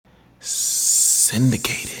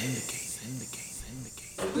Syndicated.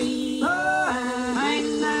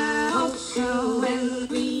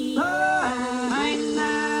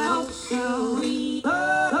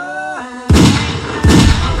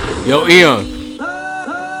 Yo, Eon.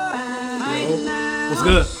 What's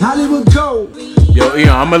good? Hollywood go. Yo, Eon,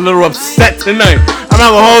 I'm a little upset tonight. I'm not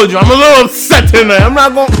gonna hold you. I'm a little upset tonight. I'm a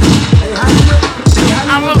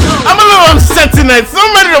little upset tonight.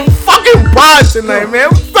 Somebody to fucking pod tonight, man.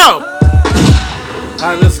 What's up?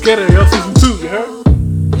 Alright, let's get it. Yo, season 2, you heard?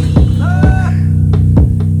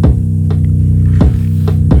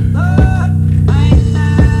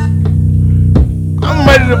 I'm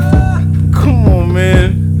ready to. Come on,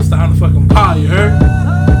 man. It's time to fucking pod, you heard?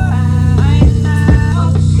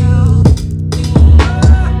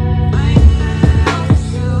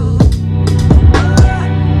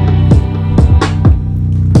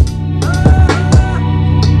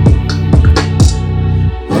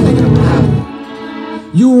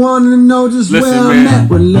 You wanna know just Listen, where man. I'm at?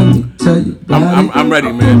 Well, let me tell you about it. I'm ready,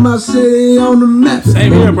 I put man. my city on the map.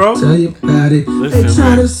 Same here, bro. Tell you about it. Listen, They trying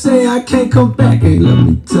man. to say I can't come back. Hey, let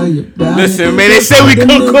me tell you about it. Listen, man, they say we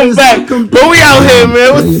can't come back, but we out here,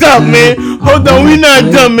 man. What's up, man? Hold on, we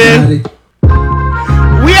not done, man.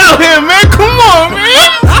 We out here, man. Come on, man.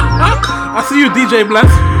 I see you, DJ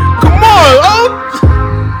Bless. Come on, oh.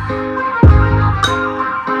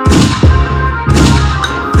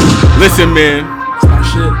 Listen, man. It's my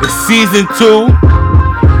shit. It's season 2.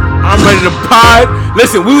 I'm ready to pod.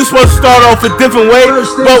 Listen, we were supposed to start off a different way, but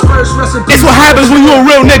it's what happens when you're a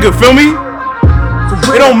real nigga, feel me?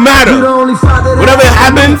 It don't matter. Whatever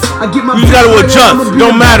happens, you just gotta adjust. It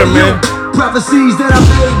don't matter, man. Prophecies that I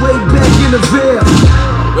made way back in the veil.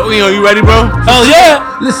 Yo, Eon, you ready, bro? Hell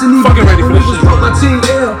yeah! Listen, even Fucking ready for this shit. my team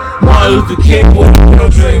ill. Martin Luther King,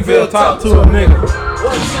 Dreamville, top 2 a nigga.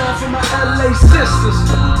 One time for my LA sisters.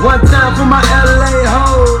 One time for my LA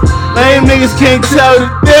hoes. lame niggas can't tell the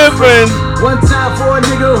difference. One time for a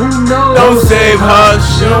nigga who knows. Don't save her.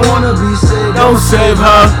 She don't wanna be saved. Don't save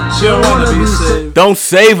her. She don't wanna be saved. Don't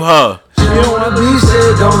save her. She don't wanna be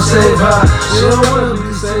saved. Don't save her. She don't wanna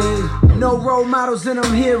be saved. No role models and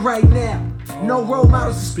I'm here right now. No role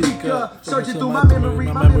models to speak up. Searching through my memory.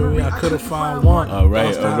 I could've found one. All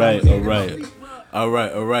right.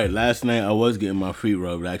 Last night I was getting my feet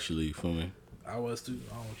rubbed, actually, you feel me? I was too.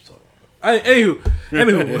 I don't know what you're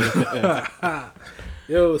talking about. Anywho.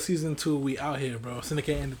 Yo, season 2, we out here, bro.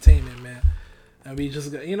 Syndicated Entertainment, man. And we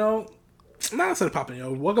just got, now instead of popping,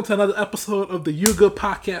 yo. Welcome to another episode of the You Good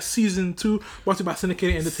Podcast, season 2, brought to you by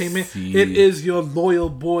Syndicated Entertainment. It is your loyal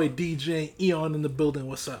boy, DJ Eon, in the building.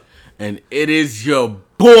 What's up? And it is your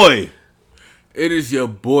boy. It is your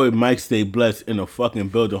boy, Mike StayBlessed, in the fucking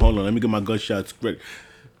building. Hold on, let me get my gunshot script.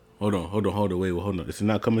 Hold on. Wait, hold on. Is it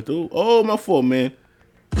not coming through? Oh, my fault, man.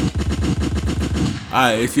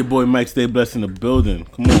 Alright, it's your boy, Mike StayBlessed, in the building.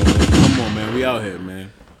 Come on, man. We out here,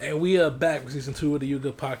 man. And we are back with season 2 of the You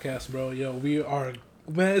Good Podcast, bro. Yo, we are,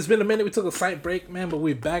 man, it's been a minute. We took a slight break, man, but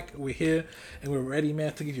we're back. We're here, and we're ready,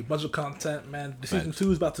 man, to give you a bunch of content, man. The season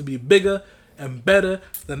 2 is about to be bigger and better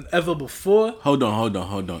than ever before. Hold on,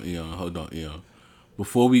 Eon.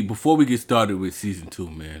 Before we get started with season 2,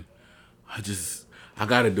 man, I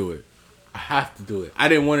gotta do it. I have to do it. I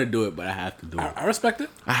didn't want to do it, but I have to do it. I respect it.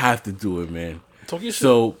 I have to do it, man. Talk your shit.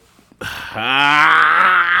 So, damn.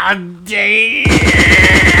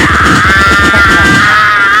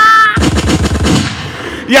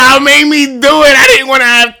 Y'all made me do it. I didn't want to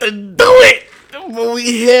have to do it. But we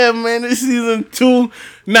here, man. This season 2.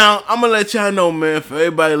 Now, I'm going to let y'all know, man, for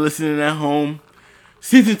everybody listening at home,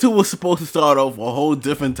 season 2 was supposed to start off a whole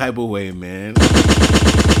different type of way, man.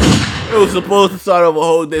 It was supposed to start off a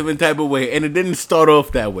whole different type of way, and it didn't start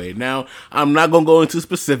off that way. Now, I'm not going to go into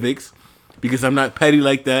specifics, because I'm not petty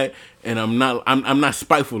like that, and I'm not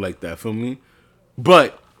spiteful like that, feel me?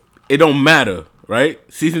 But it don't matter, right?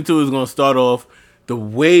 Season 2 is gonna start off the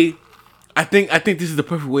way I think this is the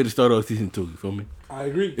perfect way to start off season 2, you feel me? I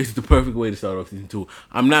agree. It's the perfect way to start off season 2.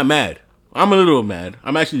 I'm not mad. I'm a little mad.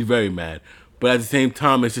 I'm actually very mad. But at the same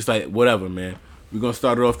time, it's just like, whatever, man. We're gonna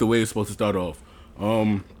start it off the way it's supposed to start off.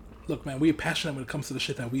 Look, man, we're passionate when it comes to the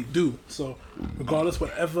shit that we do. So regardless,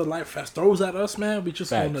 whatever life throws at us, man, we just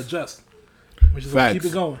gonna adjust. We just gonna keep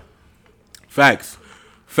it going. Facts.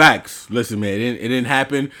 Listen, man, it didn't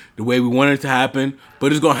happen the way we wanted it to happen,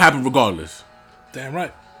 but it's gonna happen regardless. Damn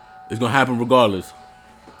right. It's gonna happen regardless.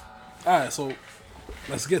 Alright, so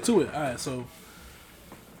let's get to it. Alright, so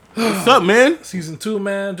what's up, man? Season 2,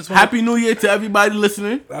 man. Happy New Year to everybody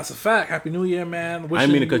listening. That's a fact. Happy New Year, man. I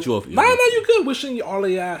didn't mean to cut you off. No, you good. Wishing all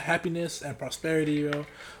of y'all happiness and prosperity, yo.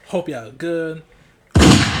 Hope y'all good.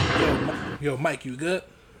 Yo, Mike, you good?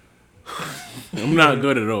 I'm not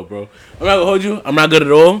good at all, bro. I'm not gonna hold you. I'm not good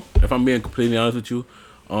at all. If I'm being completely honest with you,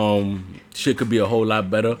 shit could be a whole lot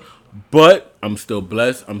better. But I'm still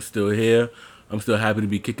blessed. I'm still here. I'm still happy to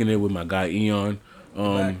be kicking it with my guy Eon.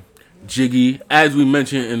 Jiggy, as we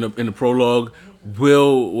mentioned in the prologue,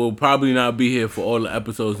 will probably not be here for all the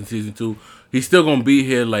episodes in season 2. He's still gonna be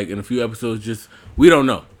here like in a few episodes. Just we don't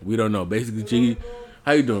know. Basically, Jiggy,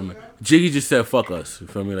 how you doing, man? Jiggy just said fuck us. You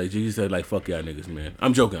feel me? Like Jiggy said like fuck y'all niggas, man.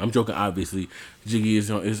 I'm joking. Obviously, Jiggy is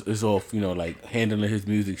off. Like handling his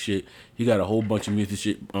music shit. He got a whole bunch of music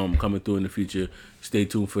shit coming through in the future. Stay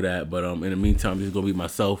tuned for that. But in the meantime, it's gonna be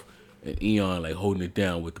myself and Eon like holding it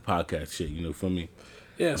down with the podcast shit. You know, for me.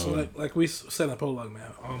 Yeah, so like we said in the prologue,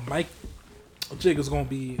 man. Mike Jig is gonna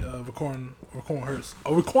be recording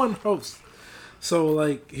host. So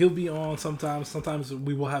like he'll be on sometimes. Sometimes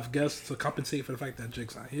we will have guests to compensate for the fact that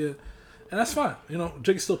Jig's not here, and that's fine. You know,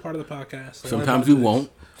 Jig's still part of the podcast. So sometimes we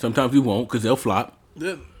won't. Sometimes we won't because they'll flop.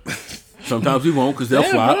 Yeah. Sometimes we won't because they'll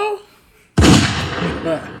flop.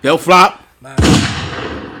 Bro. They'll flop. Nah.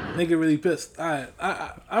 Nigga really pissed. I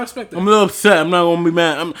respect that. I'm a little upset. I'm not gonna be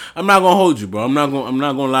mad. I'm not gonna hold you, bro. I'm not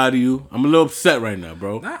gonna lie to you. I'm a little upset right now,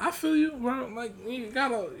 bro. Nah, I feel you, bro. Like you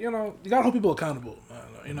gotta hold people accountable.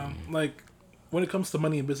 You know, like when it comes to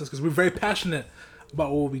money and business, because we're very passionate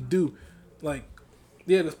about what we do. Like,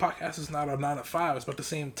 yeah, this podcast is not a 9 to 5, but at the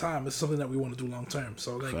same time, it's something that we want to do long term.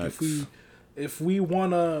 So like, Facts. if we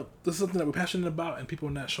wanna, this is something that we're passionate about, and people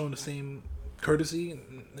are not showing the same courtesy,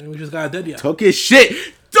 and we just got dead yet. Talk your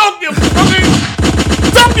shit. Talk your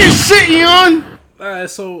shit, Eon. Alright,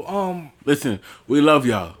 so listen, we love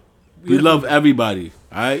y'all. We love everybody.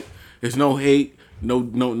 Alright? There's no hate,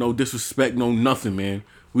 no disrespect, no nothing, man.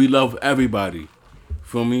 We love everybody.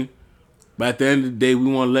 Feel me? But at the end of the day, we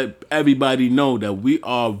want to let everybody know that we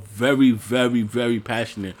are very, very, very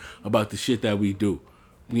passionate about the shit that we do.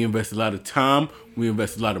 We invest a lot of time. We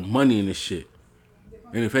invest a lot of money in this shit.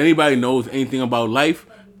 And if anybody knows anything about life,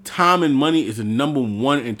 time and money is the number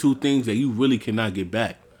 1 and 2 things that you really cannot get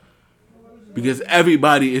back. Because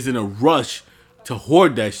everybody is in a rush to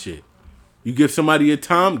hoard that shit. You give somebody your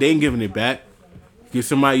time, they ain't giving it back. You give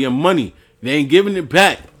somebody your money, they ain't giving it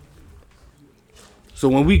back. So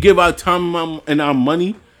when we give our time and our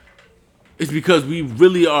money, it's because we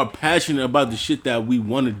really are passionate about the shit that we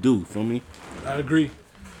want to do. Feel me? I agree.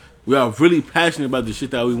 We are really passionate about the shit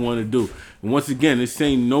that we want to do. And once again, it's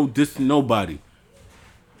saying no diss to nobody.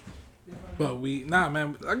 But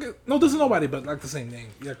man. No diss to nobody, but like the same thing.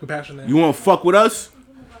 Like we're passionate. You want to fuck with us?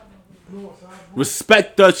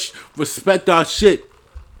 Respect us. Respect our shit.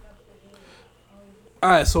 All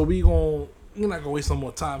right, so we're not gonna waste no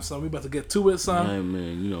more time, son. We about to get to it, son. Right,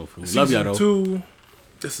 man, you know, love y'all though. Season 2.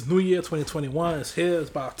 This is New Year 2021. It's here. It's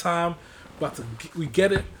about time. We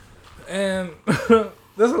get it, and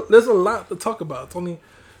there's a lot to talk about. It's only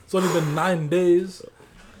been 9 days,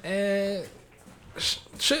 and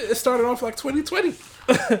shit. It started off like 2020.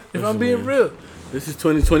 If I'm being real, this is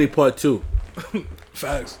 2020 part 2.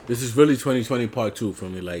 Facts. This is really 2020 part 2 for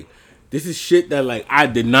me. Like, this is shit that like I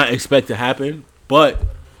did not expect to happen, but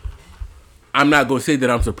I'm not gonna say that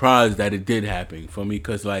I'm surprised that it did happen for me,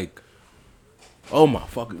 cause like, oh my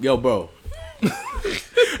fucking bro.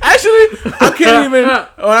 Actually, I can't even.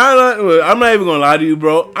 I'm not even gonna lie to you,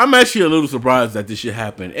 bro. I'm actually a little surprised that this shit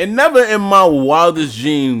happened, and never in my wildest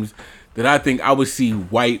dreams did I think I would see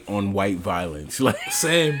white on white violence. Like,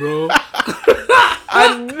 same, bro.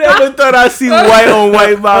 I never thought I'd see white on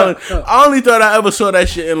white violence. I only thought I ever saw that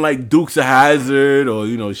shit in like Dukes of Hazzard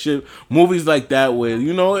or shit, movies like that where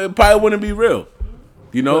it probably wouldn't be real.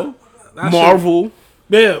 Marvel.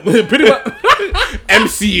 Yeah, pretty much.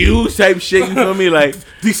 MCU type shit, you feel me? Like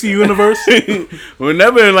DC Universe.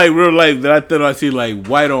 Whenever in like real life that I thought I'd see like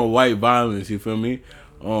white on white violence, you feel me?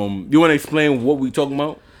 You wanna explain what we talking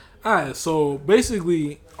about? Alright, so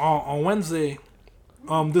basically on Wednesday,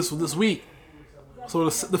 this week, so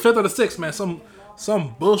the 5th or the 6th, man,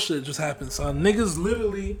 some bullshit just happened, son. Niggas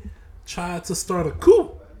literally tried to start a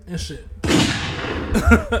coup and shit.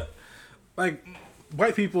 Like,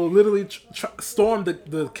 white people literally stormed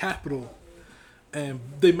the Capitol, and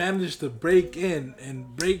they managed to break in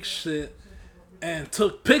and break shit and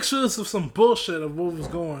took pictures of some bullshit of what was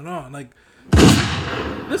going on. Like,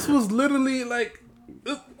 this was literally like,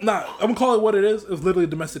 I'm gonna call it what it is. It was literally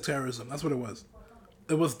domestic terrorism. That's what it was.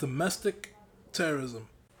 It was domestic terrorism,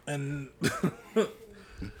 and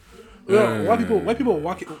white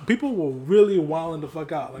people were really wilding the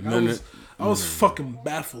fuck out. Like I was fucking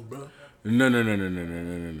baffled, bro. No.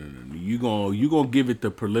 You gonna give it the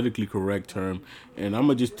politically correct term, and I'm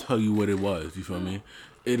gonna just tell you what it was. You feel me?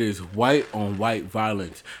 It is white on white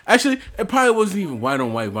violence. Actually, it probably wasn't even white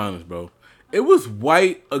on white violence, bro. It was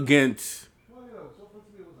white against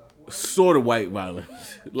sort of white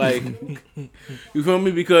violence. Like, you feel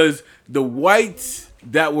me? Because the whites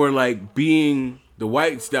that were the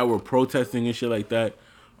whites that were protesting and shit like that,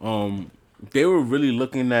 they were really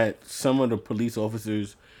looking at some of the police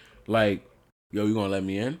officers like, yo, you gonna let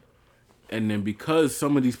me in? And then because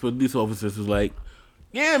some of these police officers was like,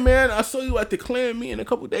 yeah, man, I saw you at the Klan meeting a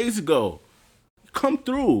couple days ago. Come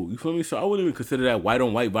through, you feel me? So I wouldn't even consider that white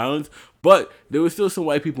on white violence, but there was still some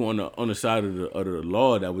white people on the side of the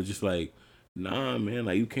law that was just like, nah, man,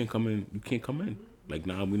 like you can't come in, like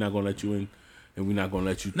nah, we're not gonna let you in, and we're not gonna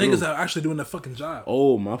let you through. Niggas are actually doing their fucking job.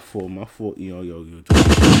 Oh, my fault, yo, talk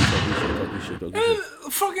shit.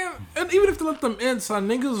 And even if they let them in, son,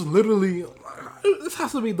 niggas literally, this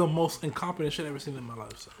has to be the most incompetent shit I've ever seen in my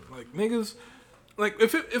life, son. Like niggas, like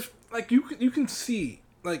if like you can see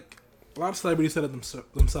like. A lot of celebrities said it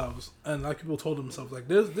themselves, and a lot of people told themselves like,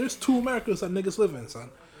 "There's two Americas that niggas live in, son.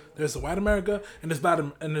 There's the white America and there's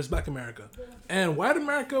black America, and white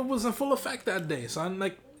America was in full effect that day, son.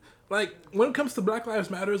 Like when it comes to Black Lives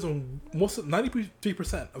Matters, and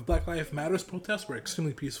 93% of Black Lives Matters protests were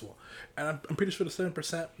extremely peaceful, and I'm pretty sure the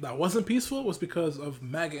 7% that wasn't peaceful was because of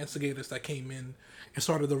MAGA instigators that came in and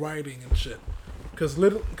started the rioting and shit. Because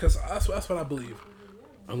that's what I believe.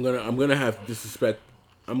 I'm gonna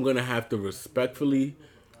have to respectfully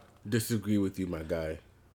disagree with you, my guy.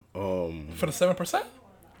 For the 7%,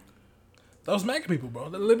 that was MAGA people, bro.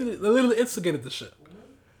 They literally instigated this shit.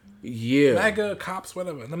 Yeah, MAGA cops,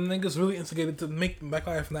 whatever. Them niggas really instigated to make Black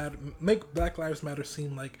Lives Matter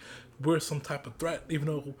seem like we're some type of threat, even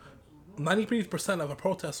though 93% of the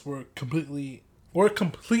protests were completely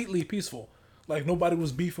peaceful. Like nobody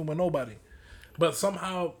was beefing with nobody. But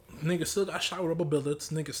somehow, niggas still got shot with rubber bullets.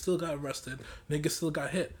 Niggas still got arrested. Niggas still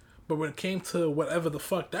got hit. But when it came to whatever the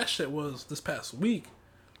fuck that shit was this past week,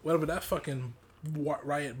 whatever that fucking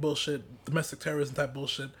riot bullshit, domestic terrorism type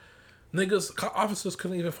bullshit, officers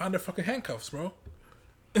couldn't even find their fucking handcuffs, bro.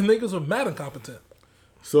 And niggas were mad incompetent.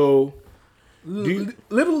 So,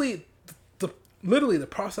 literally the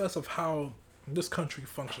process of how this country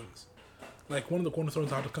functions, like one of the cornerstones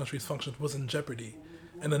of how the country functions, was in jeopardy.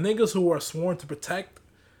 And the niggas who are sworn to protect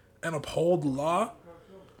and uphold the law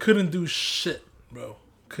couldn't do shit, bro.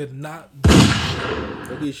 Could not do shit.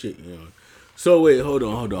 Fucking shit, you know. So wait, hold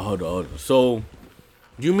on. So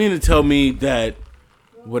you mean to tell me that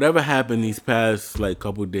whatever happened these past like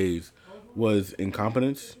couple days was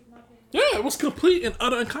incompetence? Yeah, it was complete and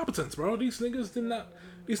utter incompetence, bro. These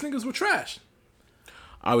niggas were trash.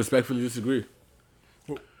 I respectfully disagree.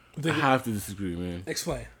 I have to disagree, man.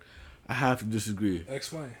 Explain. I have to disagree.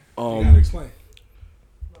 Explain. You gotta explain.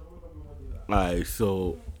 Alright,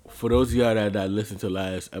 so for those of y'all that listened to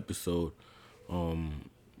last episode,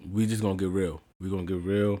 we just gonna get real. We're gonna get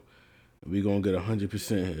real. We're gonna get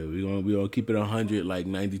 100% here. We're gonna keep it 100, like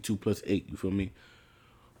 92 plus 8. You feel me?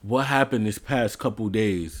 What happened this past couple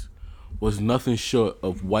days was nothing short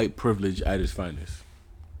of white privilege at its finest.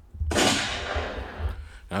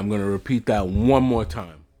 I'm gonna repeat that one more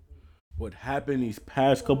time. What happened these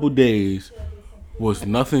past couple days was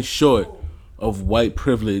nothing short of white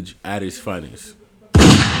privilege at its finest.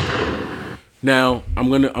 Now,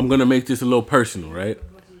 I'm gonna make this a little personal, right?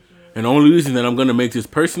 And the only reason that I'm gonna make this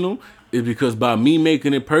personal is because by me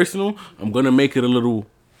making it personal, I'm gonna make it a little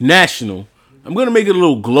national. I'm gonna make it a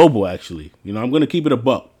little global, actually. You know, I'm gonna keep it a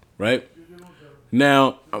buck, right?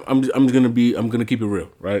 Now, I'm gonna keep it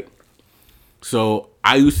real, right? So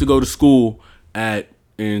I used to go to school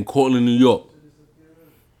in Cortland, New York.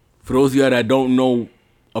 For those of y'all that don't know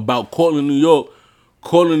about Cortland, New York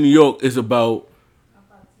is about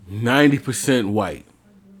 90% white.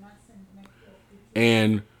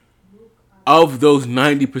 And of those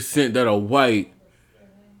 90% that are white,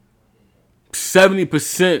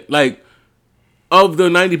 70%, like of the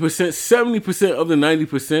 90%, 70% of the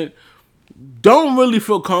 90% don't really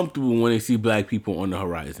feel comfortable when they see black people on the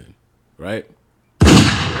horizon, right?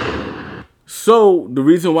 So the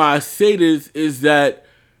reason why I say this is that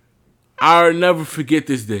I'll never forget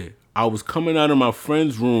this day. I was coming out of my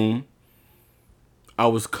friend's room. I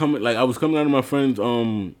was coming out of my friend's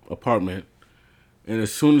apartment, and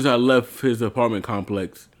as soon as I left his apartment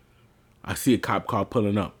complex, I see a cop car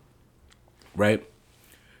pulling up. Right?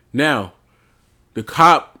 Now, the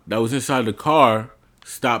cop that was inside the car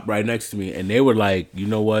stopped right next to me, and they were like, "You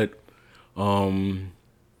know what?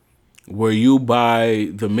 Were you by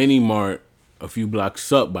the mini mart a few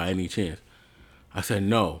blocks up by any chance?" I said,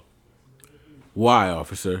 "No." "Why,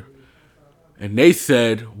 officer?" And they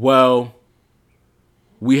said, "Well,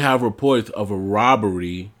 we have reports of a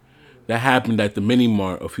robbery that happened at the mini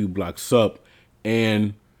mart a few blocks up,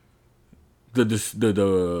 and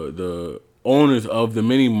the owners of the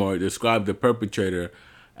mini mart described the perpetrator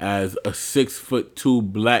as a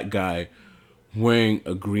 6'2" black guy wearing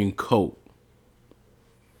a green coat.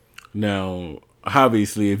 Now,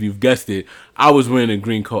 obviously, if you've guessed it, I was wearing a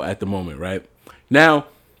green coat at the moment, right? Now,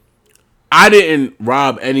 I didn't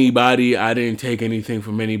rob anybody. I didn't take anything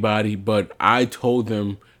from anybody, but I told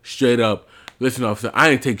them straight up, listen, officer, I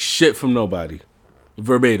didn't take shit from nobody.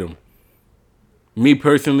 Verbatim. Me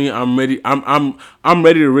personally, I'm ready. I'm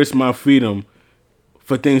ready to risk my freedom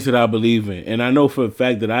for things that I believe in. And I know for a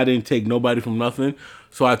fact that I didn't take nobody from nothing.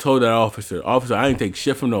 So I told that officer, I didn't take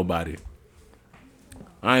shit from nobody.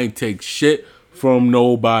 I ain't take shit from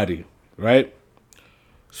nobody, right?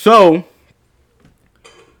 So,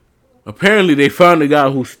 apparently they found the guy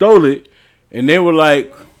who stole it, and they were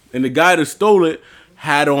like, and the guy that stole it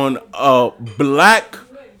had on a black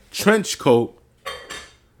trench coat,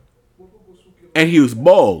 and he was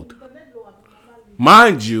bald.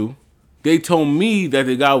 Mind you, they told me that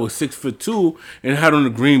the guy was 6'2" and had on a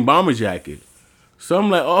green bomber jacket. So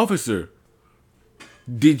I'm like, officer,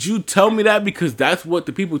 did you tell me that because that's what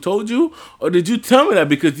the people told you? Or did you tell me that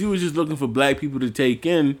because you were just looking for black people to take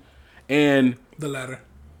in? And the latter.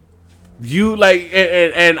 You like,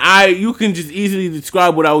 and you can just easily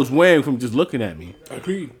describe what I was wearing from just looking at me.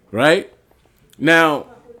 Agreed. Right? Now,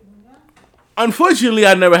 unfortunately,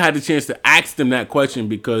 I never had the chance to ask them that question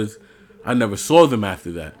because I never saw them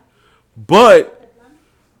after that. But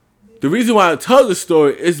the reason why I tell the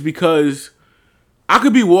story is because I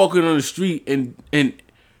could be walking on the street and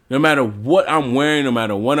no matter what I'm wearing, no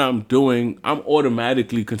matter what I'm doing, I'm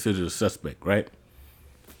automatically considered a suspect, right?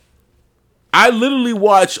 I literally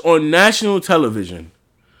watch on national television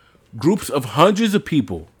groups of hundreds of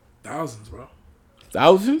people. Thousands, bro.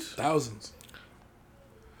 Thousands? Thousands.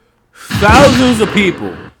 Thousands of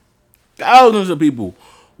people. Thousands of people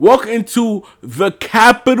walk into the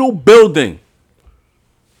Capitol building.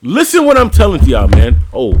 Listen what I'm telling to y'all, man.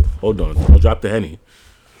 Oh, hold on. I'll drop the Henny.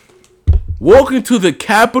 Walk into the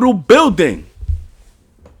Capitol building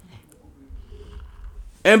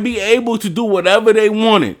and be able to do whatever they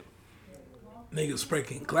wanted. Niggas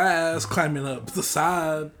breaking glass, climbing up the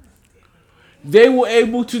side. They were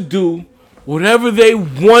able to do whatever they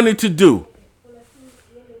wanted to do.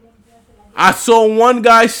 I saw one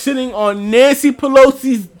guy sitting on Nancy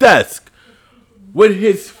Pelosi's desk with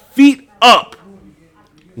his feet up,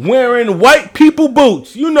 wearing white people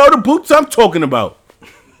boots. You know the boots I'm talking about.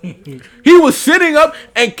 He was sitting up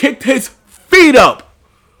and kicked his feet up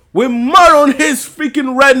with mud on his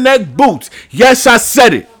freaking redneck boots. Yes, I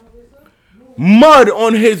said it. Mud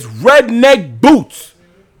on his redneck boots.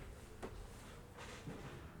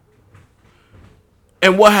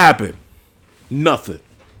 And what happened? Nothing.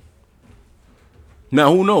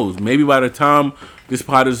 Now, who knows? Maybe by the time this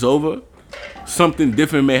pod is over, something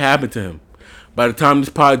different may happen to him. By the time this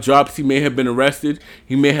pod drops, he may have been arrested.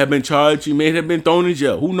 He may have been charged. He may have been thrown in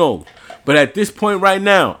jail. Who knows? But at this point right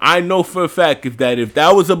now, I know for a fact if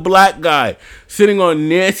that was a black guy sitting on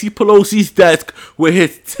Nancy Pelosi's desk with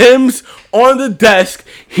his Timbs on the desk,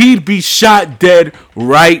 he'd be shot dead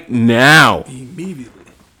right now. Immediately.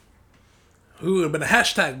 We would have been a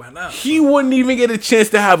hashtag by now. He wouldn't even get a chance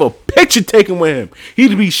to have a picture taken with him.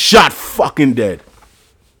 He'd be shot fucking dead.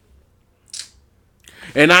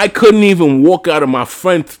 And I couldn't even walk out of my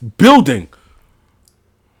friend's building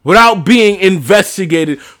without being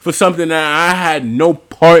investigated for something that I had no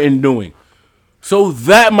part in doing. So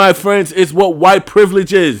that, my friends, is what white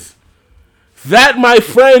privilege is. That, my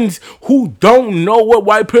friends who don't know what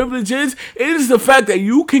white privilege is, it is the fact that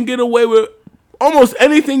you can get away with almost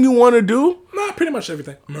anything you want to do. Nah, pretty much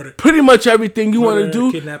everything. Murder. Pretty much everything you want to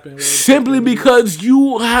do. Kidnapping. Simply because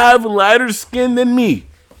you have lighter skin than me.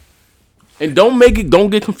 And don't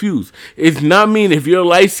get confused. It's not mean if you're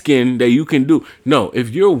light skinned that you can do. No, if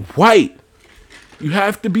you're white, you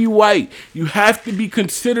have to be white. You have to be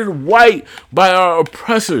considered white by our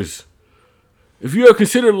oppressors. If you are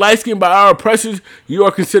considered light skinned by our oppressors, you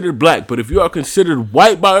are considered black. But if you are considered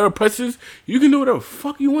white by our oppressors, you can do whatever the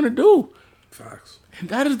fuck you want to do. Facts. And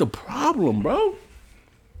that is the problem, bro.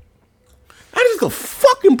 That is the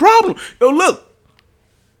fucking problem. Yo, look.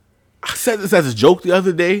 I said this as a joke the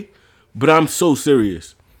other day, but I'm so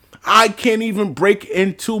serious. I can't even break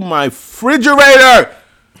into my refrigerator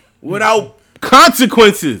without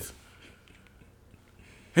consequences.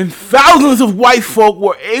 And thousands of white folk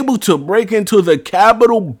were able to break into the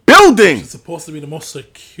Capitol building. It's supposed to be the most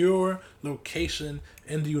secure location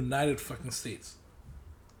in the United fucking States.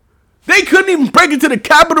 They couldn't even break into the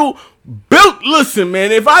Capitol built. Listen,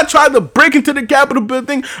 man, if I tried to break into the Capitol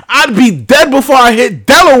building, I'd be dead before I hit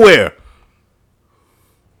Delaware.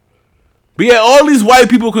 But yeah, all these white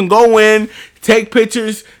people can go in, take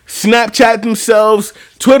pictures, Snapchat themselves,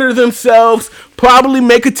 Twitter themselves, probably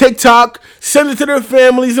make a TikTok, send it to their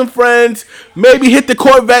families and friends, maybe hit the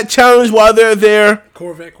Corvette challenge while they're there.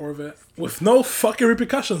 Corvette. With no fucking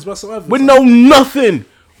repercussions whatsoever. With no nothing.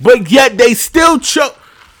 But yet they still chose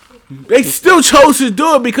to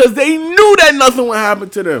do it because they knew that nothing would happen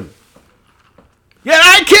to them. Yeah,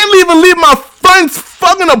 I can't even leave my friend's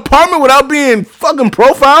fucking apartment without being fucking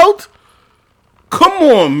profiled. Come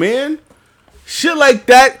on, man. Shit like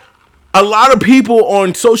that. A lot of people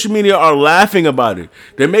on social media are laughing about it.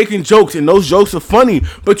 They're making jokes, and those jokes are funny.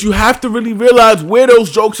 But you have to really realize where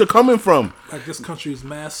those jokes are coming from. Like, this country is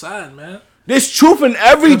mad sad, man. There's truth in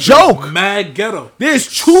every joke. Mad ghetto.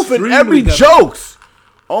 There's truth in every jokes.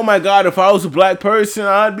 Oh my God, if I was a black person,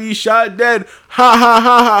 I'd be shot dead. Ha ha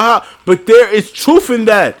ha ha ha. But there is truth in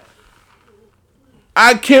that.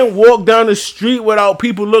 I can't walk down the street without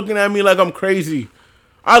people looking at me like I'm crazy.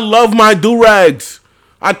 I love my do-rags.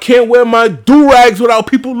 I can't wear my do-rags without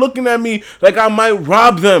people looking at me like I might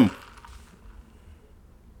rob them.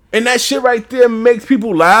 And that shit right there makes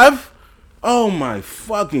people laugh. Oh my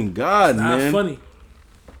fucking God, man. Not funny.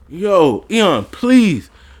 Yo, Eon, please.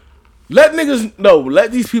 Let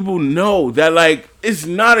these people know that, like, it's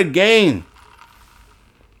not a game.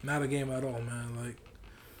 Not a game at all, man. Like,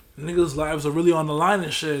 niggas' lives are really on the line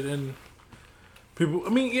and shit, and people, I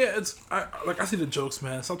mean, yeah, I see the jokes,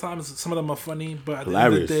 man. Sometimes some of them are funny, but at the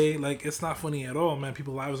end of the day, like, it's not funny at all, man.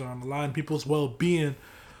 People's lives are on the line. People's well-being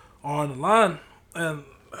are on the line. And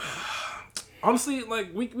honestly, like,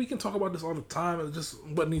 we can talk about this all the time. It's just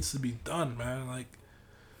what needs to be done, man. Like,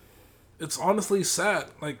 it's honestly sad.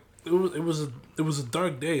 Like, it was a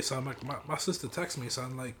dark day. So I'm like, my sister texted me, so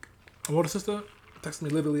I'm like, my older sister texted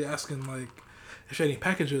me literally asking, like, if she had any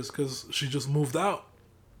packages, because she just moved out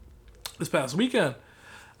this past weekend.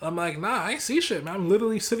 I'm like, nah, I ain't see shit, man. I'm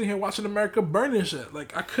literally sitting here watching America burn and shit.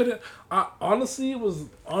 Like, I honestly was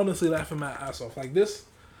laughing my ass off. Like, this,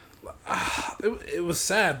 it was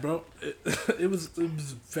sad, bro. It was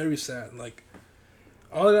very sad. Like,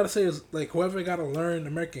 all I gotta say is, like, whoever gotta learn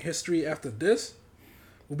American history after this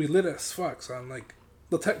will be lit as fuck, son. Like,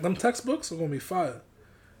 them textbooks are gonna be fire.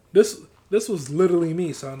 This was literally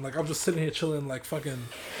me, son. Like, I'm just sitting here chilling, like, fucking.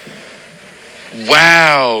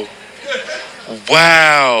 Wow,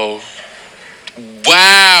 bro.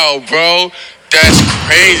 That's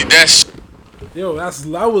crazy. Yo,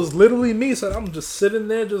 that was literally me, son. I'm just sitting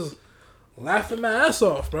there, just laughing my ass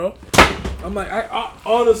off, bro. I'm like, I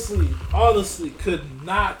honestly could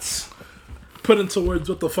not put into words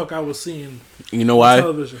what the fuck I was seeing. You know why? On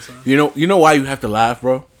television, son. You know why you have to laugh,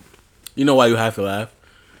 bro? You know why you have to laugh?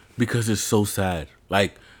 Because it's so sad.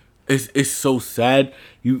 Like, it's so sad.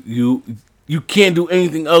 You can't do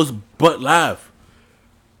anything else but laugh.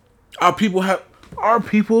 Our people have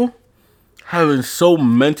been so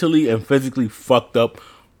mentally and physically fucked up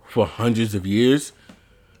for hundreds of years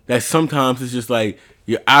that sometimes it's just like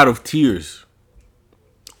you're out of tears.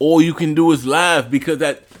 All you can do is laugh because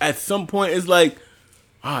at some point it's like,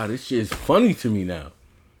 this shit is funny to me now.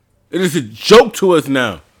 It is a joke to us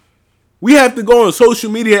now. We have to go on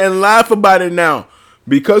social media and laugh about it now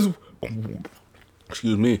because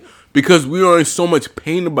we are in so much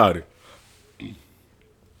pain about it.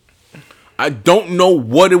 I don't know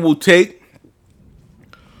what it will take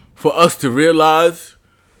for us to realize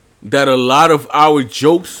that a lot of our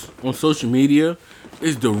jokes on social media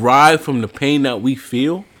is derived from the pain that we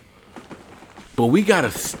feel. But we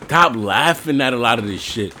gotta stop laughing at a lot of this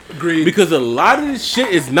shit. Agreed. Because a lot of this shit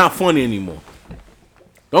is not funny anymore.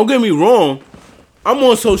 Don't get me wrong. I'm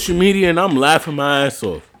on social media and I'm laughing my ass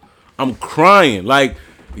off. I'm crying. Like,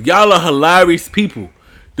 y'all are hilarious people.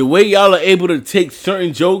 The way y'all are able to take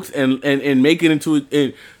certain jokes and make it into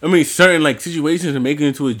certain like situations and make it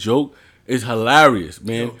into a joke is hilarious,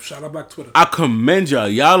 man. Yo, shout out Black Twitter. I commend y'all.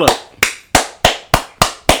 Y'all are...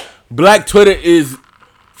 Black Twitter is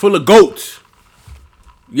full of goats.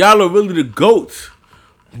 Y'all are really the goats.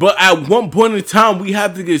 But at one point in time, we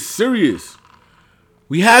have to get serious.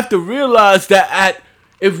 We have to realize that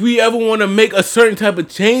if we ever want to make a certain type of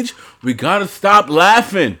change, we gotta stop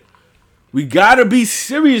laughing. We gotta be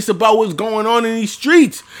serious about what's going on in these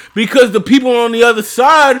streets. Because the people on the other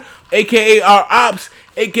side, aka our ops,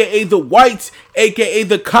 aka the whites, aka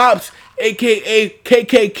the cops, aka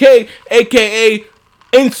KKK, aka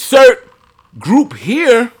insert group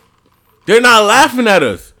here, they're not laughing at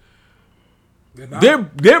us.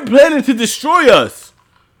 They're planning to destroy us.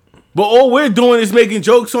 But all we're doing is making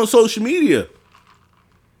jokes on social media.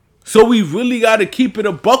 So we really got to keep it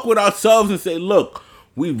a buck with ourselves and say, look,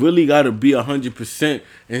 we really got to be 100%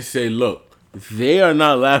 and say, look, they are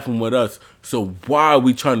not laughing with us, so why are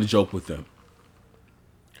we trying to joke with them?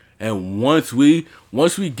 And once we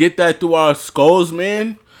get that through our skulls,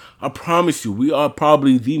 man, I promise you, we are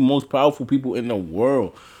probably the most powerful people in the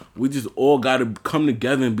world. We just all got to come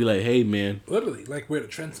together and be like, hey, man. Literally, like we're the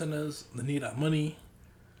trendsetters, they need our money.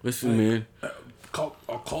 Listen, like, man.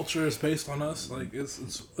 Our culture is based on us. Like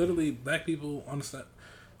it's literally black people understand.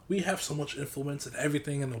 We have so much influence in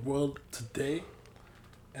everything in the world today,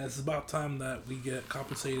 and it's about time that we get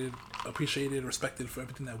compensated, appreciated, respected for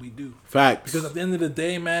everything that we do. Facts. Because at the end of the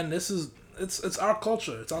day, man, it's our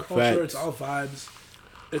culture. It's our culture. Facts. It's our vibes.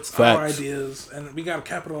 It's Facts. our ideas, and we gotta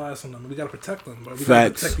capitalize on them. We gotta protect them, but we Facts.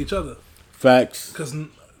 gotta protect each other. Facts. Because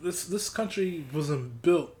this country wasn't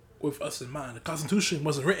built with us in mind. The Constitution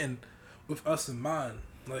wasn't written with us in mind.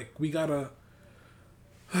 Like we gotta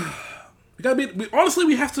be. Honestly,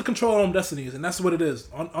 we have to control our own destinies, and that's what it is.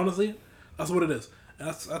 Honestly, that's what it is, and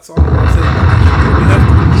that's all I'm gonna say. We have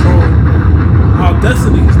to control our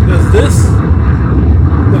destinies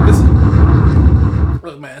because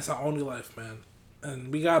look, man, it's our only life, man,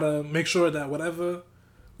 and we gotta make sure that whatever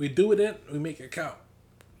we do with it, we make it count.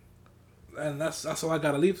 And that's all I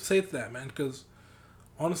gotta say to that, man, because.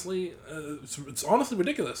 Honestly, it's honestly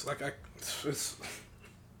ridiculous. It's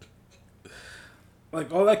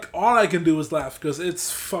like all I can do is laugh because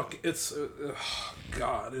it's fucking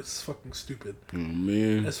stupid. Oh,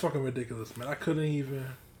 man, it's fucking ridiculous, man. I couldn't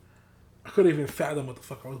even fathom what the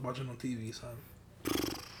fuck I was watching on TV, son.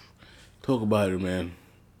 Talk about it, man.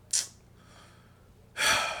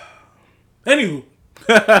 Anywho.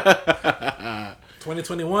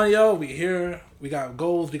 2021, yo, we here. We got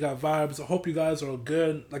goals, we got vibes. I hope you guys are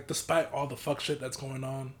good. Like, despite all the fuck shit that's going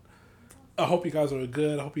on, I hope you guys are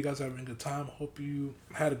good. I hope you guys are having a good time. I hope you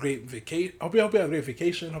had a great vacation. I hope you had a great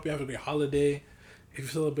vacation. I hope you have a great holiday. If you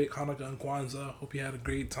celebrate Hanukkah and Kwanzaa, I hope you had a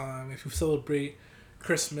great time. If you celebrate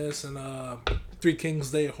Christmas and Three Kings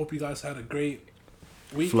Day, I hope you guys had a great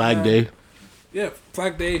week. Flag Day. Yeah,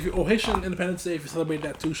 Flag Day. Haitian Independence Day, if you celebrate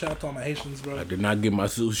that too. Shout out to all my Haitians, bro. I did not get my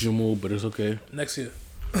sushi move, but it's okay. Next year.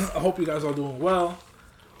 I hope you guys are doing well.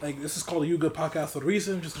 Like, this is called the You Good Podcast for a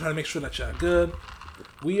reason. Just to try to make sure that y'all good.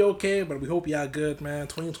 We okay, but we hope y'all good, man.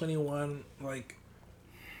 2021, like,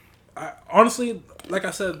 I honestly, like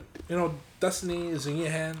I said, you know, destiny is in your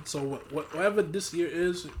hand. So whatever this year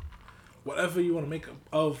is, whatever you want to make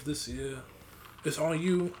of this year, it's on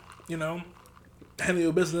you, you know. Handle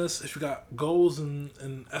your business. If you got goals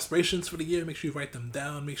and aspirations for the year, make sure you write them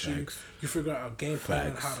down. Make sure you figure out a game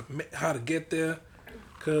plan and how to get there.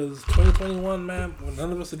 Cause 2021, man, when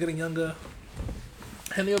none of us are getting younger,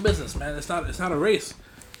 handle your business, man. It's not a race,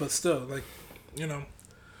 but still, like, you know.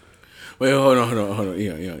 Wait, hold on.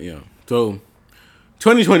 Yeah. So,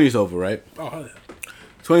 2020 is over, right? Oh, hell yeah.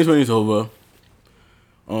 2020 is over.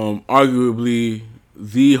 Arguably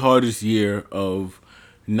the hardest year of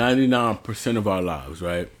 99% of our lives,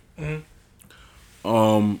 right?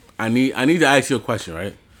 Mm-hmm. I need to ask you a question,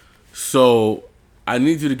 right? So, I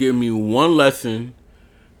need you to give me one lesson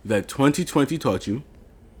that 2020 taught you,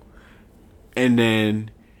 and then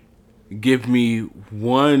give me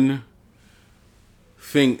one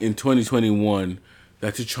thing in 2021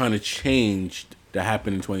 that you're trying to change that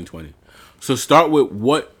happened in 2020. So start with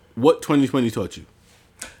what 2020 taught you.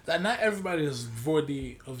 That not everybody is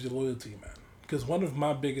worthy of your loyalty, man. Because one of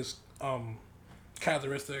my biggest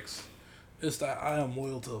characteristics is that I am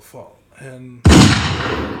loyal to a fault, and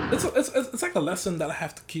it's like a lesson that I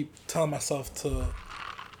have to keep telling myself to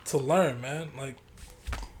learn, man. Like,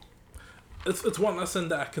 it's one lesson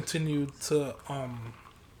that I continue to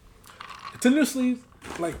continuously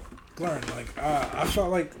like learn. Like, I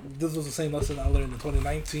felt like this was the same lesson I learned in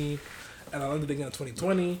 2019, and I learned it again in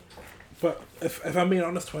 2020. But if I'm being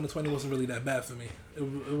honest, 2020 wasn't really that bad for me. It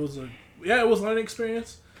was a learning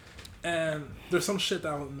experience, and there's some shit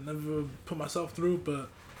that I'll never put myself through. But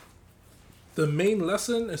the main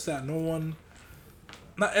lesson is that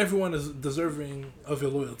not everyone is deserving of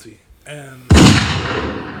your loyalty. And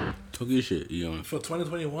talk your shit, you for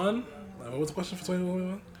 2021, what was the question for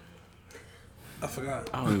 2021? I forgot.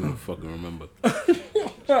 I don't even fucking remember.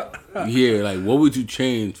 Yeah, like, what would you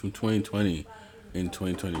change from 2020 in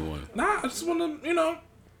 2021? Nah, I just want to, you know,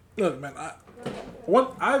 look, man.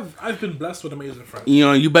 I've been blessed with amazing friends. You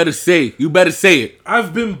know, you better say it.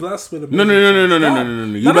 I've been blessed with amazing No.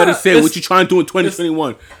 friends. You better say what you trying to do in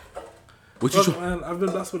 2021. Man, I've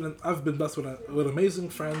been blessed with amazing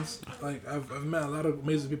friends. Like, I've met a lot of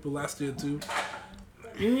amazing people last year too.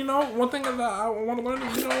 You know, one thing that I want to learn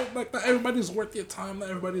is, you know, like, not everybody's worth your time, not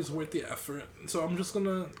everybody's worth your effort. So I'm just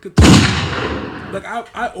gonna continue. Like,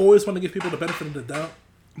 I always want to give people the benefit of the doubt,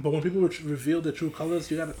 but when people reveal their true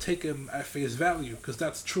colors, you gotta take them at face value, because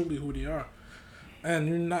that's truly who they are.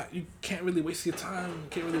 And you can't really waste your time, you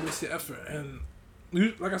can't really waste your effort. And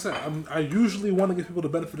like I said, I usually want to give people the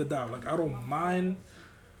benefit of the doubt. Like, I don't mind,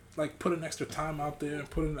 like, putting extra time out there,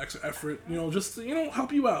 putting extra effort, you know, just to, you know,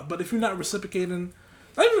 help you out. But if you're not reciprocating,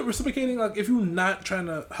 like, if you're not trying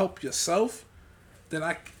to help yourself, then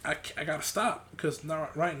I gotta stop, because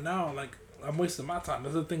right now, like, I'm wasting my time.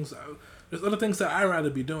 There's other things that I'd rather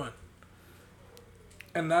be doing.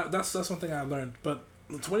 And that's one thing I learned. But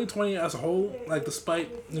 2020 as a whole, like, despite,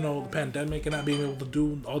 you know, the pandemic and not being able to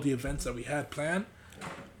do all the events that we had planned,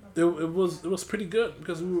 it was pretty good,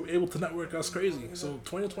 because we were able to network us crazy. So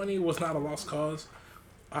 2020 was not a lost cause.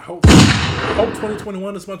 I hope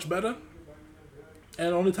 2021 is much better.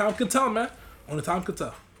 And only time can tell, man. Only time can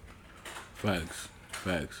tell. Facts.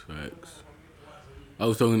 I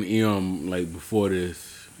was talking to Eon, like, before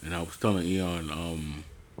this, and I was telling Eon,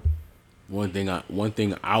 one thing I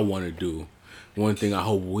want to do, one thing I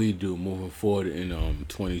hope we do moving forward in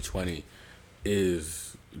 2020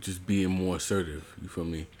 is just being more assertive. You feel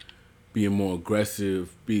me? Being more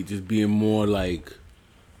aggressive. Being more like,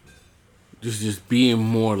 just being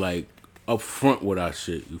more like upfront with our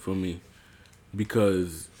shit. You feel me?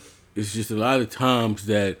 Because it's just a lot of times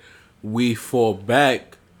that we fall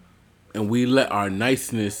back and we let our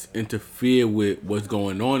niceness interfere with what's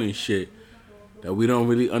going on and shit, that we don't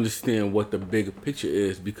really understand what the bigger picture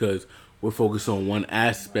is, because we're focused on one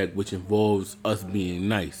aspect, which involves us being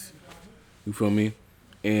nice. You feel me?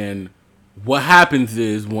 And what happens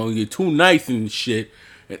is, when you're too nice and shit,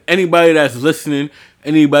 and anybody that's listening,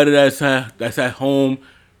 anybody that's at home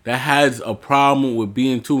that has a problem with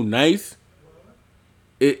being too nice,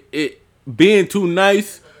 it being too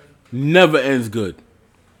nice never ends good.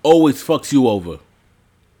 Always fucks you over.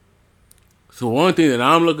 So one thing that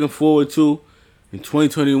I'm looking forward to in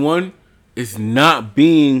 2021 is not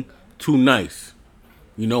being too nice.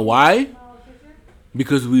 You know why?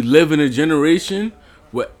 Because we live in a generation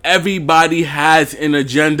where everybody has an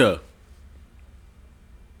agenda.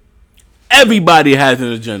 Everybody has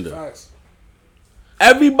an agenda. Nice.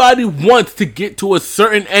 Everybody wants to get to a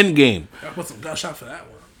certain end game. I put some gunshot for that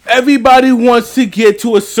one. Everybody wants to get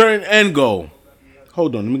to a certain end goal.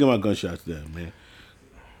 Hold on, let me get my gunshots there, man.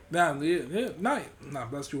 Nah,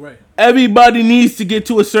 that's you right. Everybody needs to get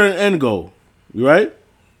to a certain end goal. You right?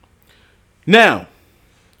 Now,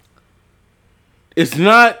 it's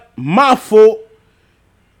not my fault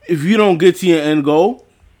if you don't get to your end goal.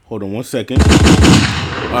 Hold on 1 second.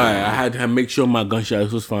 Alright, I had to make sure my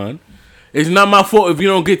gunshots was fine. It's not my fault if you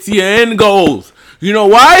don't get to your end goals. You know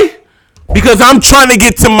why? Because I'm trying to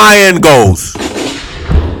get to my end goals.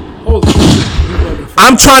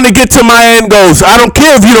 I'm trying to get to my end goals. I don't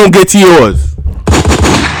care if you don't get to yours.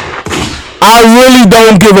 I really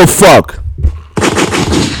don't give a fuck.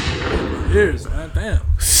 Years, man. Damn.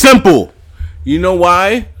 Simple. You know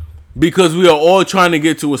why? Because we are all trying to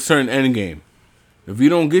get to a certain end game. If you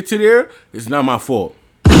don't get to there, it's not my fault.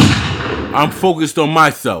 I'm focused on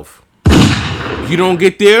myself. If you don't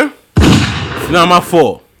get there, it's not my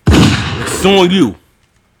fault. It's on you.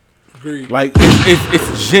 Agreed. Like,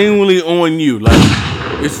 it's genuinely on you. Like,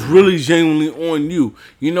 it's really genuinely on you.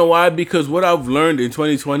 You know why? Because what I've learned in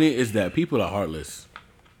 2020 is that people are heartless.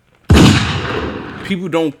 People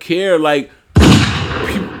don't care. Like,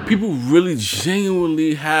 people really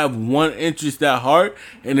genuinely have one interest at heart,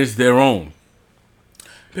 and it's their own.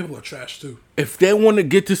 People are trash too. If they want to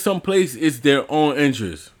get to some place, it's their own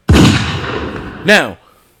interest. Now,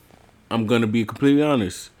 I'm going to be completely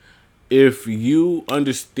honest. If you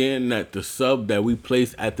understand that the sub that we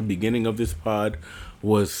placed at the beginning of this pod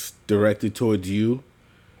was directed towards you,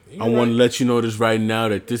 I want to let you know this right now,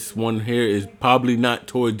 that this one here is probably not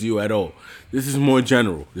towards you at all. This is more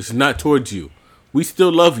general. This is not towards you. We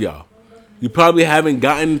still love y'all. You probably haven't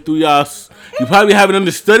gotten through y'all. You probably haven't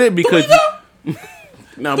understood it because...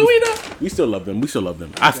 Nah, we still love them. We still love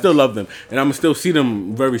them. I still love them. And I'm going to still see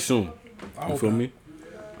them very soon. You feel me?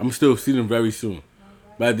 I'm going to still see them very soon.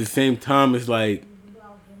 But at the same time, it's like,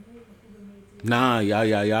 nah,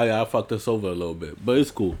 y'all fucked us over a little bit. But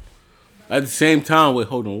it's cool. At the same time, wait,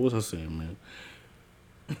 hold on. What was I saying, man?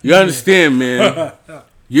 You understand, man?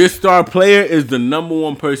 Your star player is the number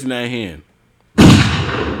one person at hand.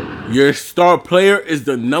 Your star player is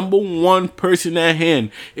the number one person at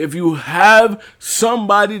hand. If you have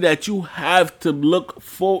somebody that you have to look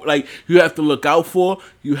for, like, you have to look out for,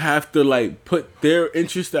 you have to, like, put their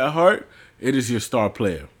interest at heart, it is your star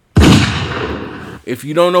player. If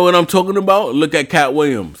you don't know what I'm talking about, look at Cat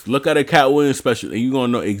Williams. Look at a Cat Williams special, and you're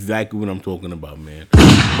going to know exactly what I'm talking about, man.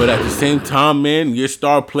 But at the same time, man, your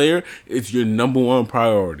star player is your number one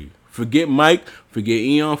priority. Forget Mike, forget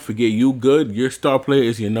Eon, forget you good. Your star player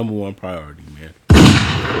is your number one priority, man.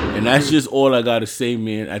 And that's just all I got to say,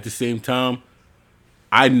 man. At the same time,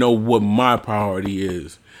 I know what my priority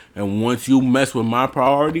is. And once you mess with my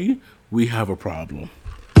priority, we have a problem.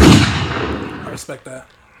 I respect that.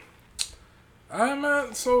 Alright,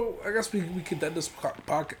 man. So I guess we could dead this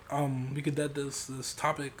we could dead this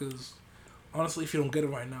topic because honestly, if you don't get it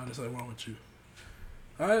right now, there's something wrong with you.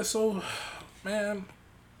 Alright, so man,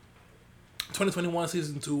 2021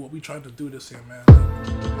 season 2. What we trying to do this year, man?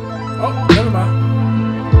 Oh, never mind.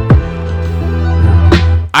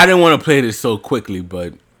 I didn't want to play this so quickly,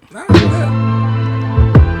 but Nah, go ahead.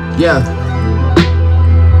 Yeah.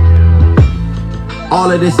 All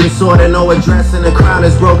of this disorder, no address, and the crown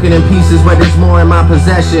is broken in pieces, but there's more in my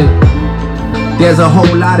possession. There's a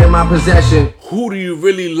whole lot in my possession. who do you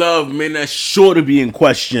really love, man? That's sure to be in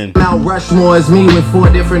question. Mount Rushmore is me with 4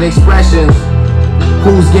 different expressions.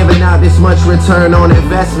 Who's giving out this much return on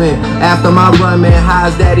investment? After my run, man,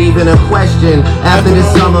 how's that even a question? After this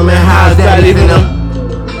summer, man, how's that even a...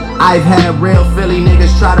 I've had real Philly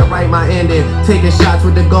niggas try to write my ending, taking shots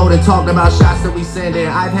with the gold and talking about shots that we sending.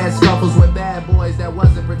 I've had scuffles with bad boys that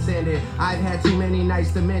wasn't pretending. I've had too many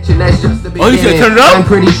nights to mention, that's just the beginning. Oh, you said turn it up? I'm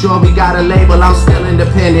pretty sure we got a label, I'm still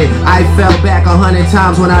independent. I fell back 100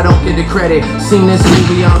 times when I don't get the credit. Seen this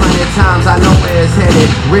movie 100 times, I know where it's headed.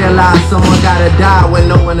 Realize someone gotta die when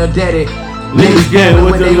no one will dead it. Niggas getting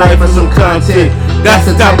with their life for some content. That's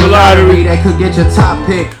the type of lottery that could get your top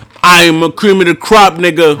pick. I am a cream of the crop,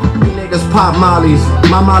 nigga. Niggas pop mollies,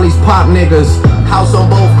 my mollies pop niggas. House on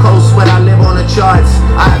both coasts, but I live on the charts.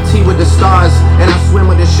 I have tea with the stars, and I swim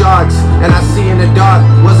with the sharks. And I see in the dark,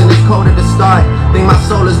 wasn't as cold at the start. Think my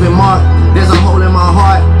soul has been marked, there's a hole in my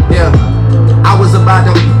heart. Yeah, I was about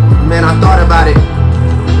to, man, I thought about it.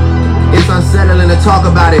 It's unsettling to talk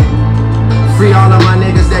about it. Free all of my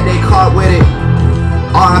niggas that they caught with it.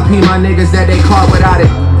 R.I.P my niggas that they caught without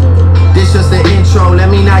it. This just the intro, let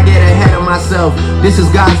me not get ahead of myself. This is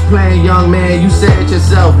God's plan, young man, you said it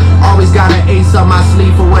yourself. Always got an ace up my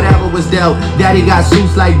sleeve for whatever was dealt. Daddy got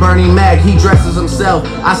suits like Bernie Mac, he dresses himself.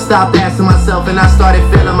 I stopped asking myself and I started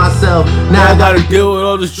feeling myself. Now I gotta deal with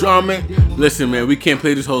all this drama. Listen, man, we can't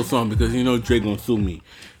play this whole song because you know Drake gonna sue me.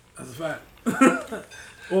 That's a fact.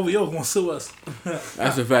 OVO gonna sue us.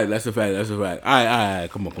 That's a fact. That's a fact. That's a fact. All right.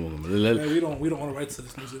 Come on. Man, we don't want to write to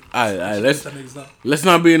this music. All right. Let's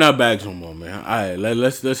not be in our bags no more, man. All right,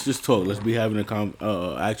 let's just talk. Let's be having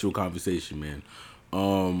a actual conversation, man.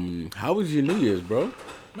 How was your New Year's, bro?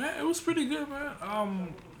 Man, it was pretty good,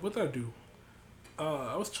 man. What did I do?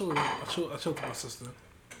 I was chilling. I chilled with my sister,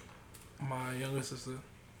 my younger sister,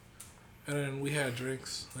 and then we had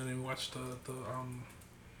drinks, and then we watched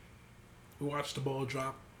the ball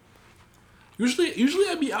drop. Usually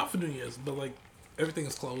I'd be out for New Year's, but like everything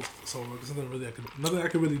is closed, so there's nothing I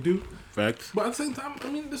can really do. Facts. But at the same time,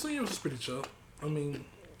 I mean, this New Year was just pretty chill. I mean,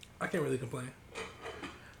 I can't really complain.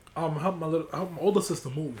 I helped my older sister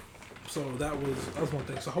move, so that was one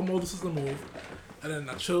thing. So I helped my older sister move, and then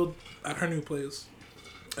I chilled at her new place,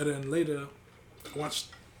 and then later I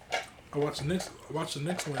watched the Knicks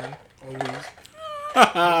win or lose.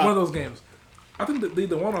 One of those games. I think that they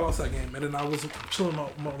won or lost that game, and then I was chilling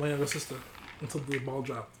with my younger sister until the ball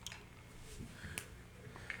dropped.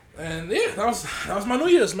 And yeah, that was my New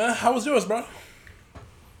Year's, man. How was yours, bro?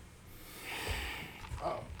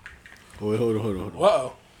 Oh. Wait, hold on.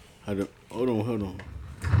 Uh-oh. Hold on.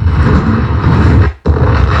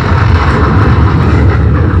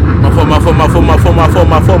 My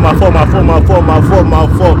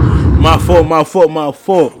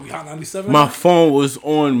fault. We hot 97? My phone was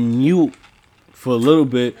on mute for a little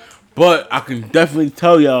bit, but I can definitely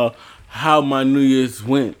tell y'all how my New Year's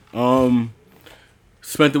went.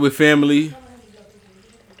 Spent it with family.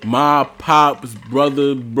 My pops,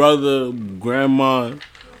 brother, grandma,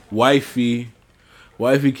 wifey.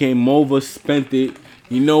 Wifey came over, spent it.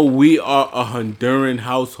 You know, we are a Honduran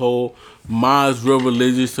household. Ma's real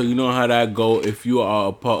religious, so you know how that go. If you are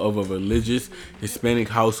a part of a religious Hispanic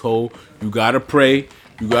household, you gotta pray.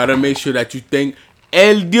 You gotta make sure that you thank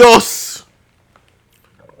El Dios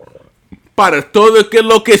para todo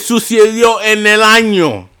lo que sucedió en el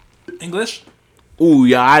año. English? Ooh,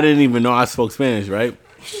 yeah, I didn't even know I spoke Spanish, right?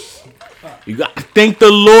 You got to thank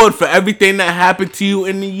the Lord for everything that happened to you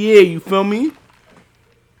in the year. You feel me?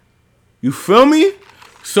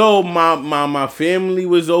 So my family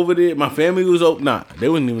was over there. My family was over. Nah, they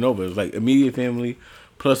wasn't even over. It was like immediate family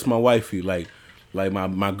plus my wifey. Like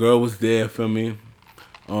my girl was there. Feel me?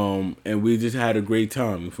 And we just had a great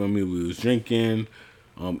time. You feel me? We was drinking,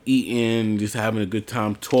 eating, just having a good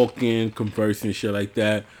time, talking, conversing, shit like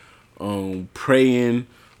that. Praying,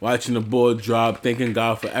 watching the ball drop, thanking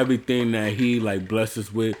God for everything that He like blessed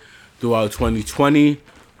us with throughout 2020.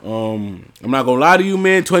 I'm not gonna lie to you,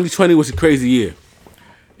 man. 2020 was a crazy year,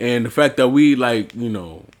 and the fact that we like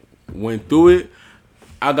went through it,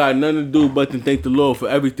 I got nothing to do but to thank the Lord for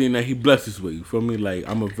everything that He blessed us with. You feel me? Like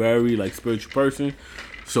I'm a very like spiritual person,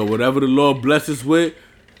 so whatever the Lord blesses us with,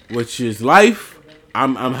 which is life,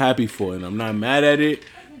 I'm happy for it. I'm not mad at it,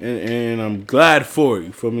 and I'm glad for it.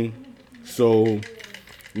 You feel me? So,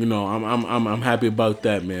 I'm happy about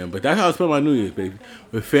that, man. But that's how I spent my New Year's, baby,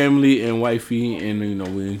 with family and wifey, and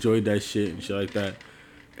we enjoyed that shit and shit like that.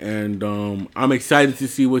 And I'm excited to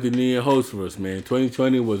see what the new year holds for us, man.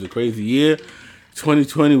 2020 was a crazy year.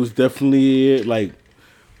 2020 was definitely like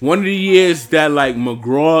one of the years that like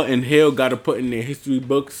McGraw and Hale got to put in their history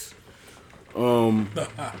books. They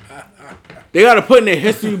got to put in their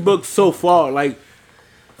history books so far, like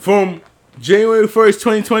from January 1st,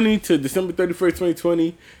 2020 to December 31st,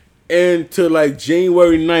 2020, and to like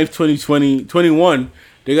January 9th, 2021,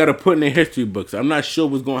 they got to put in their history books. I'm not sure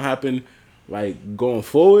what's going to happen like going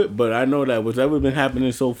forward, but I know that whatever been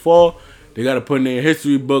happening so far, they got to put in their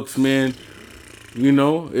history books, man.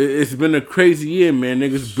 It's been a crazy year, man.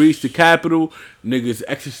 Niggas breached the Capitol. Niggas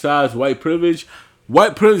exercised white privilege.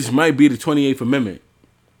 White privilege might be the 28th Amendment.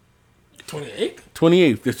 28th?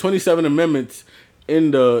 28th. There's 27 amendments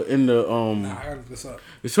in the Nah, I gotta look this up.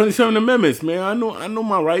 It's 27 amendments, man. I know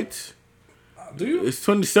my rights. Do you? It's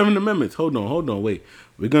 27 amendments. Hold on, wait.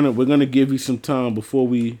 We're gonna give you some time before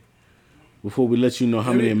we let you know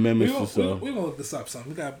how many amendments or so. We're gonna look this up,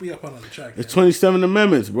 son. We up on the track. It's 27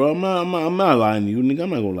 amendments, bro. I'm not lying to you, nigga.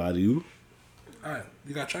 I'm not gonna lie to you. Alright,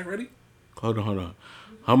 you got track ready? Hold on.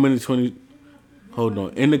 How many 20? Hold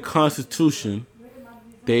on. In the Constitution,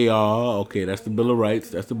 they are okay. That's the Bill of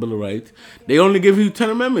Rights. They only give you 10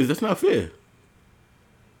 amendments. That's not fair.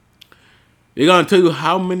 They're gonna tell you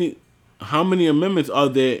how many amendments are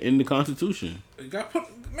there in the Constitution. You got put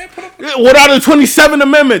up. What are the 27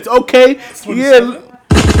 amendments? Okay, 27? Yeah,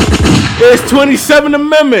 there's 27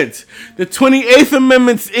 amendments. The 28th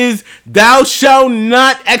amendment is thou shalt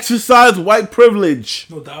not exercise white privilege.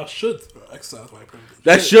 No, thou should exercise white privilege.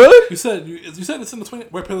 That should? You said it's in the 20.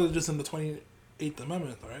 White privilege is in the 28th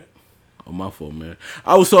amendment, right? Oh, my fault, man.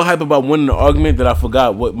 I was so hyped about winning the argument that I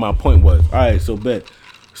forgot what my point was. All right, so bet.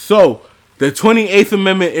 So the 28th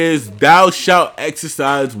amendment is thou shalt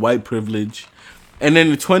exercise white privilege. And then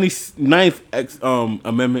the 29th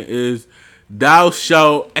amendment is thou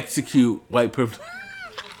shalt execute white privilege.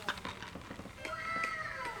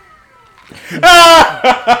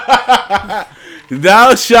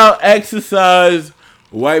 Thou shalt exercise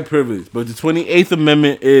white privilege. But the 28th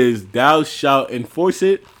amendment is thou shalt enforce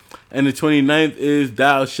it. And the 29th is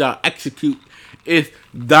thou shalt execute it,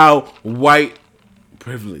 thou white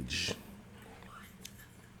privilege.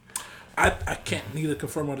 I can't neither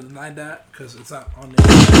confirm or deny that because it's not on there.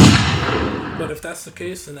 But if that's the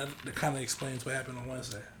case, then that kind of explains what happened on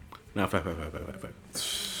Wednesday. Nah, fact.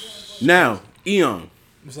 Now, Eon.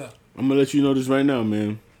 What's up? I'm gonna let you know this right now,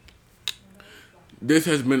 man. This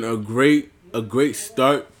has been a great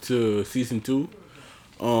start to season 2.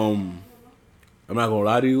 I'm not gonna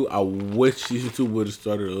lie to you. I wish season 2 would have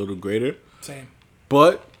started a little greater. Same.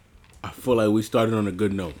 But I feel like we started on a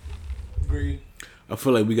good note. Agreed. I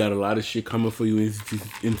feel like we got a lot of shit coming for you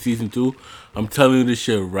in season 2. I'm telling you this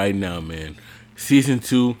shit right now, man. Season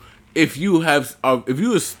 2. If you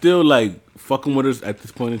are still like fucking with us at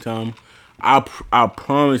this point in time, I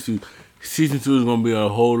promise you, season 2 is gonna be a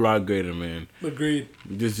whole lot greater, man. Agreed.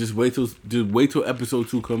 Just wait till episode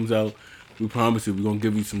 2 comes out. We promise you, we're gonna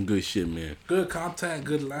give you some good shit, man. Good content,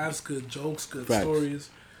 good laughs, good jokes, good Facts. stories.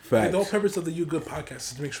 Facts. Like, the whole purpose of the You Good podcast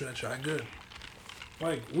is to make sure that y'all good.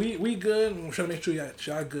 Like we good, and we're trying to make sure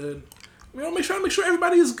y'all good. We don't make sure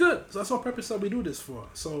everybody is good. So that's the whole purpose that we do this for.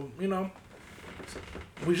 So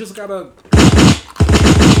we just gotta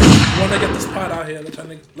want to get this pod out here.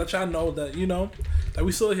 Let y'all know that that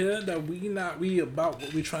we still here. That we about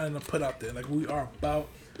what we trying to put out there. Like we are about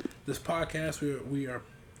this podcast. We are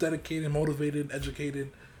dedicated, motivated, educated,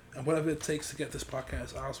 and whatever it takes to get this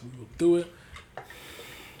podcast out, so we will do it.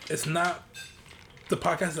 It's not the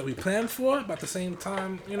podcast that we planned for, but at the same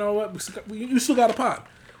time, you know what? You still got a pod.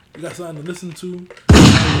 You got something to listen to.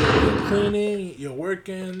 You're cleaning, you're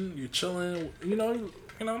working, you're chilling. You know.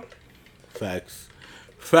 Facts.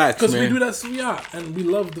 Because we do that, so we are, and we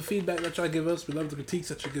love the feedback that y'all give us. We love the critiques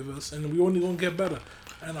that you give us, and we only gonna get better.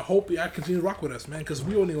 And I hope y'all continue to rock with us, man, because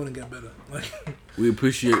we only want to get better. Like, we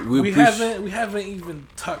appreciate. We haven't even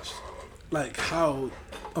touched like how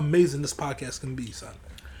amazing this podcast can be, son.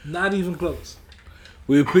 Not even close.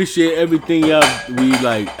 We appreciate everything y'all. We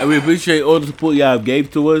appreciate all the support y'all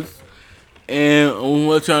gave to us. And I want to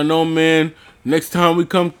let y'all know, man. Next time we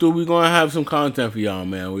come through, we're gonna have some content for y'all,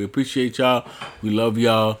 man. We appreciate y'all. We love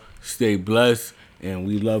y'all. Stay blessed, and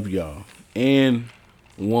we love y'all. And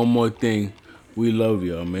one more thing. We love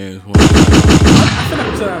y'all, man. I feel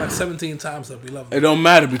like we said that like 17 times that we love them. It don't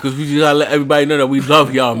matter because we just gotta let everybody know that we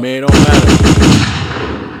love y'all, man. It don't matter.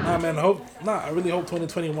 Nah, man. I really hope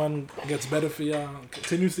 2021 gets better for y'all.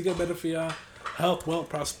 Continues to get better for y'all. Health, wealth,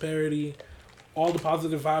 prosperity, all the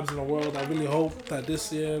positive vibes in the world. I really hope that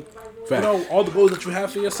this year, Facts. all the goals that you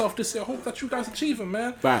have for yourself this year, I hope that you guys achieve them,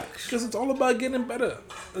 man. Facts. Because it's all about getting better.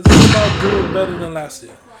 It's all about doing better than last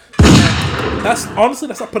year. And that's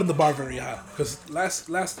not putting the bar very high because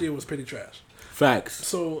last year was pretty trash. Facts.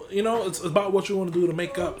 So it's about what you want to do to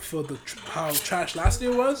make up for how trash last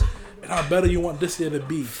year was and how better you want this year to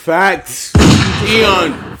be. Facts.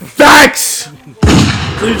 Eon. Facts.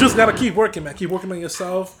 So you just gotta keep working, man. Keep working on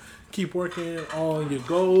yourself. Keep working on your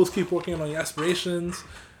goals. Keep working on your aspirations.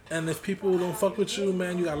 And if people don't fuck with you,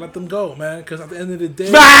 man, you gotta let them go, man. Because at the end of the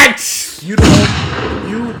day, Facts. You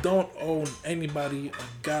don't own anybody a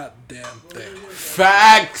goddamn thing.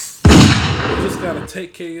 Facts. You just gotta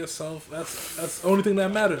take care of yourself. That's the only thing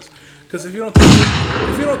that matters. Because if you don't take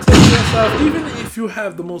care of yourself, even if you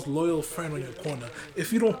have the most loyal friend on your corner,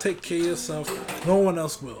 if you don't take care of yourself, no one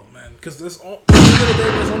else will, man. Because at the end of the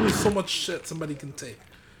day, there's only so much shit somebody can take.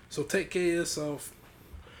 So take care of yourself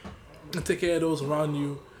and take care of those around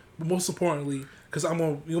you. But most importantly, because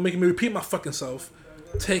you're making me repeat my fucking self,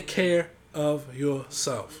 take care of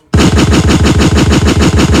yourself.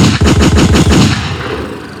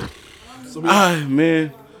 So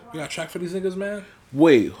man. We got a track for these niggas, man?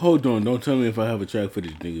 Wait, hold on. Don't tell me if I have a track for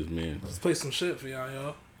these niggas, man. Let's play some shit for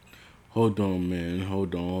y'all. Hold on, man.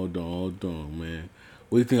 Hold on, man.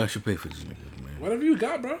 What do you think I should pay for these niggas, man? Whatever you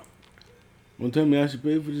got, bro. Don't tell me I should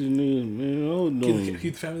pay for these niggas, man. Hold on.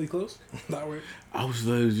 Keep the family close. Not worried. I was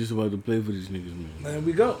literally just about to play for these niggas, man. There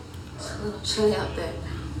we go. It's a little chilly out there.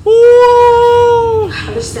 Woo! I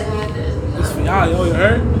understand it. This for y'all, yo. You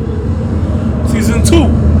heard? Season 2.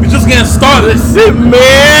 We just getting started. Listen,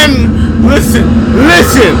 man. Listen.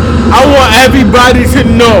 I want everybody to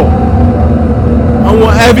know.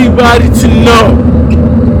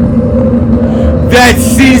 That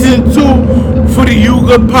season 2 for the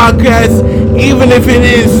Yuga podcast, even if it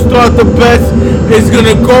is Start the Best, is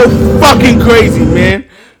gonna go fucking crazy, man.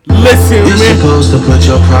 Listen, You're man. supposed to put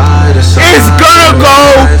your pride aside. It's gonna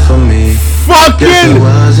go For me. fucking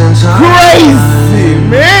crazy,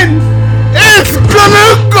 man. It's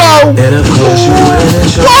gonna go And of course you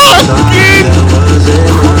fucking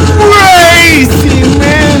crazy,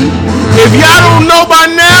 man. If y'all don't know by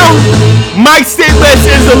now, Mike StayBlessed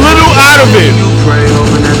is a little out of it.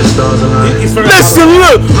 Listen,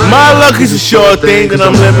 look, my luck is a sure thing and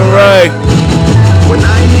I'm living right.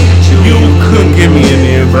 You couldn't give me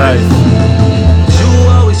any advice.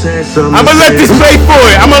 I'ma let this play for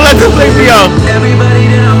it. For y'all.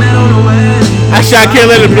 Actually, I can't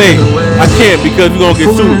let it play. I can't because we're gonna get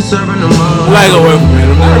sued. Like a work for me.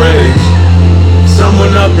 I'm ready.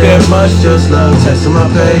 Someone up there must just love testing my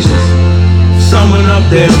patience. Someone up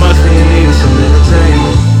there must be needing some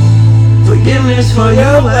entertainment. Forgiveness for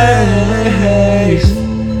your ways.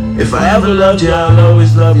 If I ever loved you, I'll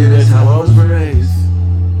always love you. That's how I was raised.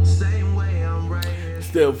 Same way I'm raised.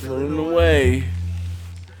 Still floating away.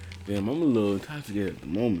 Damn, I'm a little intoxicated at the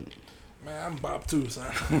moment. Man, I'm Bob too,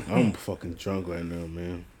 son. I'm fucking drunk right now,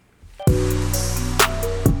 man.